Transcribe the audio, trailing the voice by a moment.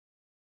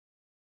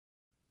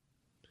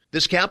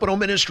This Capital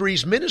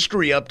Ministries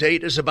ministry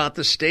update is about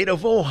the state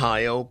of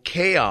Ohio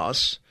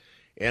chaos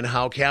and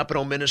how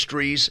Capital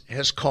Ministries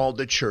has called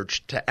the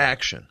church to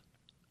action.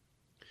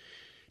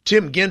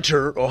 Tim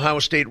Ginter, Ohio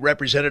State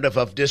Representative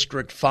of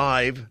District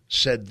 5,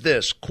 said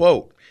this,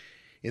 quote,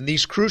 "In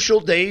these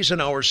crucial days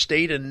in our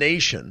state and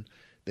nation,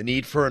 the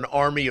need for an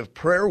army of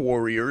prayer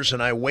warriors,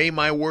 and I weigh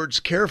my words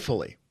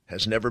carefully,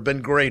 has never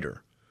been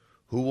greater,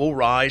 who will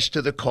rise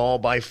to the call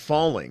by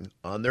falling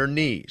on their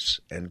knees,"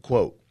 end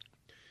quote.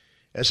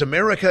 As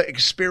America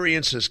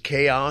experiences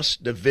chaos,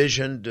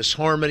 division,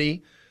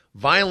 disharmony,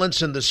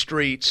 violence in the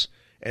streets,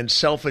 and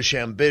selfish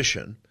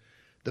ambition,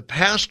 the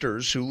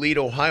pastors who lead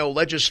Ohio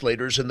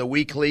legislators in the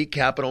weekly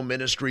Capital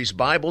Ministries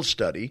Bible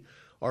study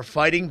are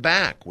fighting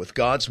back with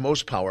God's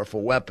most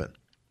powerful weapon.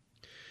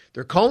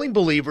 They're calling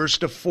believers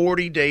to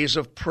 40 days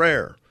of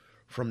prayer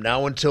from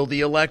now until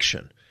the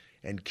election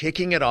and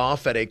kicking it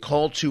off at a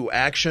call to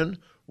action,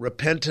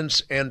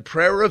 repentance, and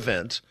prayer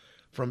event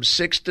from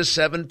 6 to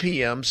 7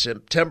 p.m.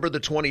 September the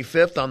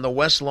 25th on the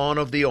west lawn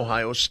of the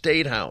Ohio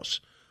State House,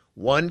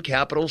 1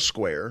 Capitol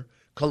Square,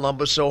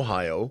 Columbus,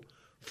 Ohio,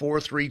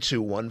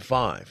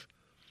 43215.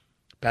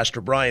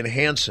 Pastor Brian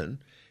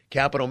Hansen,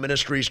 Capital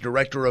Ministries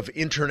Director of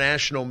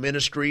International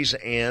Ministries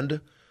and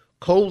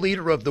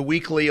co-leader of the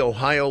weekly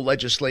Ohio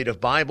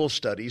Legislative Bible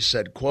Studies,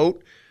 said,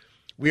 quote,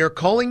 "We are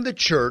calling the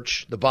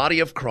church, the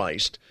body of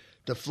Christ,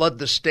 to flood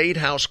the State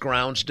House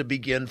grounds to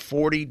begin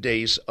 40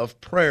 days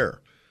of prayer.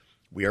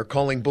 We are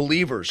calling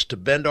believers to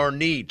bend our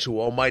knee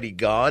to Almighty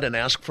God and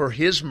ask for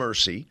His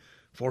mercy,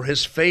 for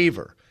His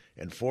favor,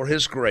 and for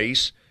His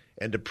grace,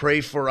 and to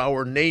pray for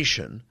our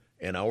nation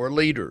and our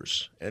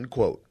leaders," end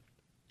quote.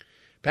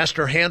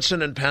 Pastor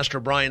Hansen and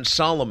Pastor Brian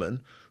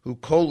Solomon, who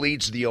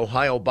co-leads the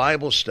Ohio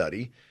Bible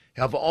Study,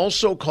 have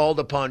also called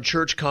upon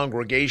church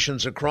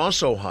congregations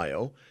across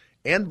Ohio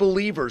and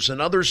believers in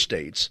other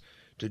states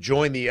to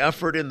join the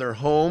effort in their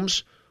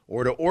homes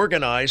or to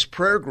organize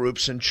prayer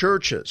groups in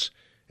churches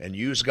and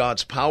use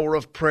God's power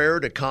of prayer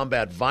to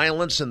combat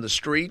violence in the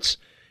streets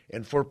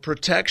and for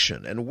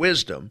protection and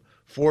wisdom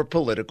for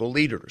political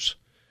leaders.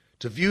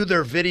 To view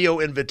their video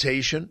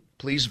invitation,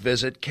 please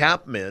visit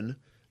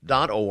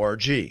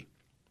CapMin.org.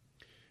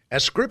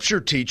 As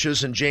Scripture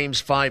teaches in James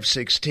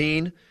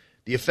 5:16,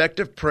 the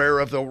effective prayer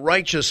of the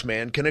righteous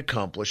man can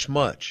accomplish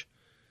much.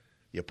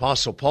 The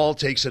Apostle Paul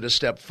takes it a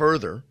step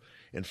further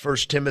in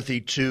 1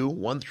 Timothy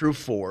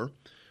 2:1-4,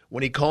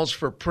 when he calls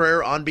for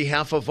prayer on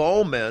behalf of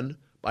all men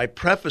by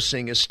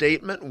prefacing his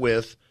statement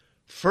with,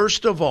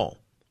 "first of all,"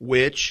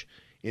 which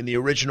in the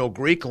original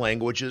Greek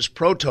language is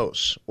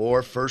protos,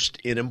 or first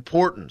in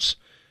importance.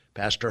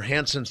 Pastor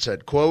Hansen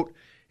said, quote,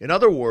 "In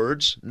other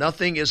words,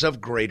 nothing is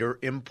of greater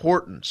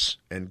importance,"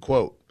 end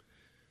quote.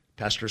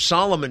 Pastor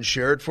Solomon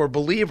shared, for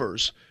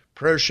believers,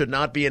 prayer should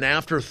not be an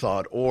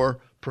afterthought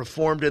or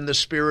performed in the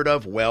spirit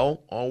of,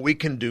 well, all we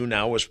can do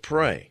now is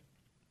pray.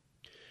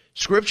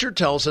 Scripture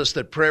tells us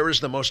that prayer is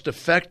the most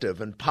effective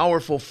and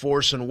powerful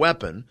force and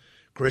weapon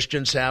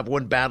Christians have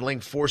when battling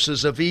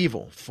forces of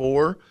evil.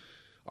 For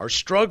our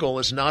struggle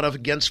is not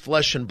against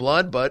flesh and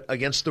blood, but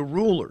against the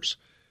rulers,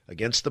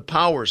 against the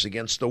powers,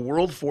 against the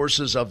world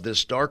forces of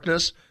this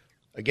darkness,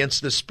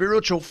 against the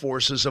spiritual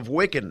forces of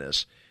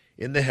wickedness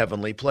in the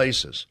heavenly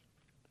places.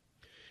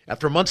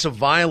 After months of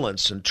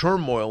violence and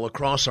turmoil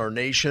across our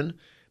nation,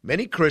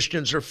 many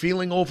Christians are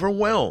feeling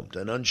overwhelmed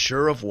and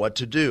unsure of what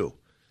to do.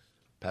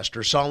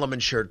 Pastor Solomon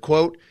shared,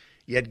 quote,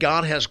 "Yet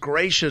God has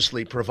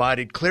graciously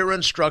provided clear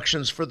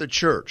instructions for the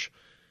church.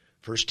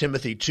 1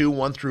 Timothy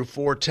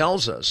 2:1-4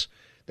 tells us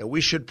that we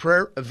should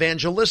pray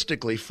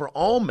evangelistically for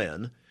all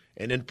men,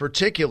 and in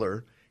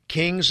particular,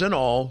 kings and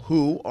all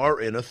who are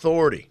in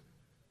authority."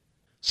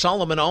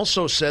 Solomon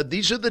also said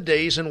these are the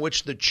days in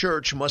which the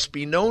church must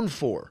be known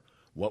for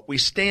what we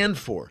stand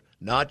for,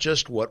 not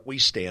just what we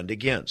stand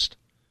against.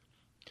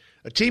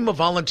 A team of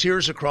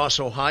volunteers across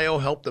Ohio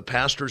helped the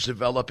pastors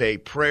develop a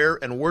prayer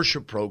and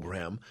worship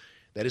program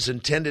that is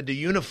intended to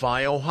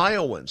unify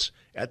Ohioans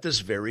at this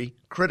very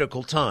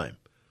critical time.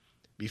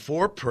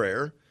 Before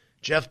prayer,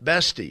 Jeff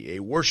Bestie,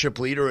 a worship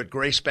leader at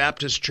Grace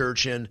Baptist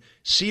Church in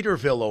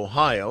Cedarville,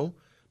 Ohio,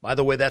 by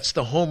the way, that's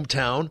the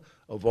hometown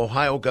of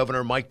Ohio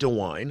Governor Mike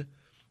DeWine,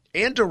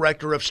 and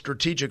Director of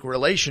Strategic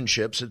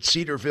Relationships at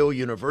Cedarville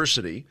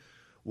University,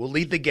 will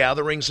lead the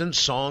gatherings in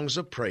songs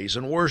of praise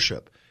and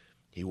worship.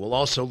 He will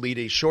also lead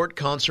a short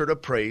concert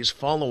of praise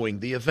following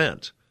the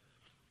event.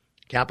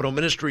 Capital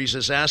Ministries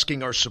is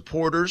asking our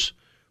supporters,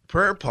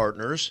 prayer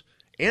partners,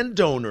 and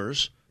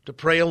donors to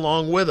pray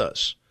along with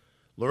us.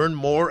 Learn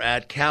more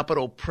at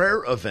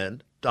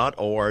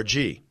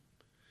capitalprayerevent.org.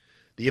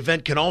 The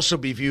event can also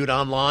be viewed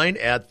online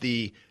at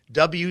the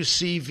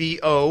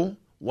WCVO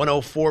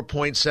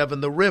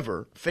 104.7 The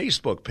River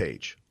Facebook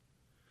page.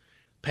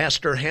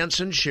 Pastor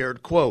Hansen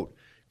shared, quote,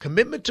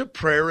 "Commitment to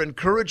prayer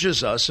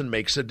encourages us and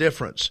makes a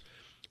difference.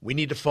 We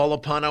need to fall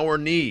upon our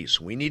knees.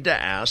 We need to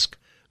ask,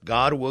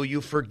 God, will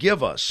you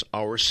forgive us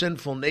our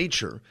sinful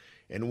nature,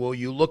 and will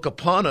you look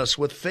upon us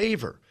with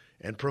favor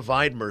and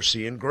provide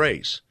mercy and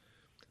grace?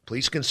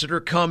 Please consider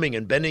coming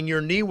and bending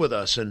your knee with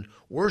us and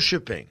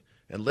worshiping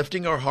and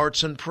lifting our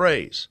hearts in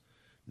praise.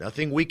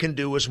 Nothing we can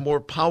do is more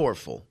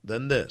powerful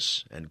than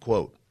this." End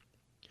quote.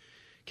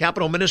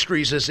 Capital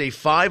Ministries is a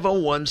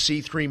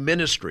 501c3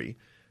 ministry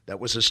that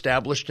was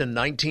established in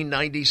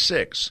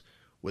 1996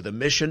 with a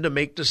mission to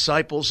make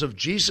disciples of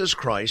Jesus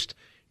Christ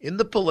in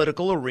the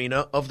political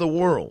arena of the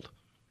world.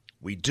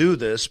 We do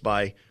this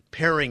by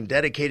pairing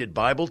dedicated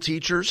Bible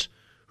teachers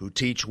who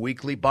teach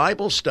weekly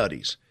Bible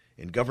studies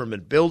in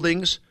government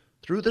buildings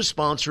through the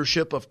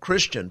sponsorship of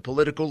Christian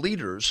political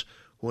leaders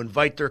who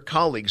invite their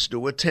colleagues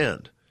to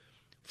attend.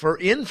 For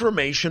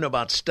information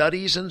about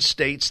studies in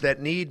states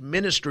that need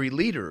ministry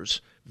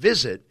leaders,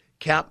 visit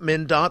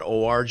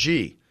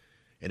CapMin.org.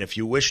 And if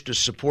you wish to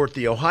support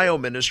the Ohio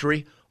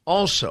ministry,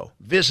 also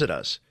visit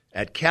us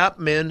at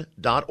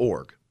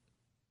CapMin.org.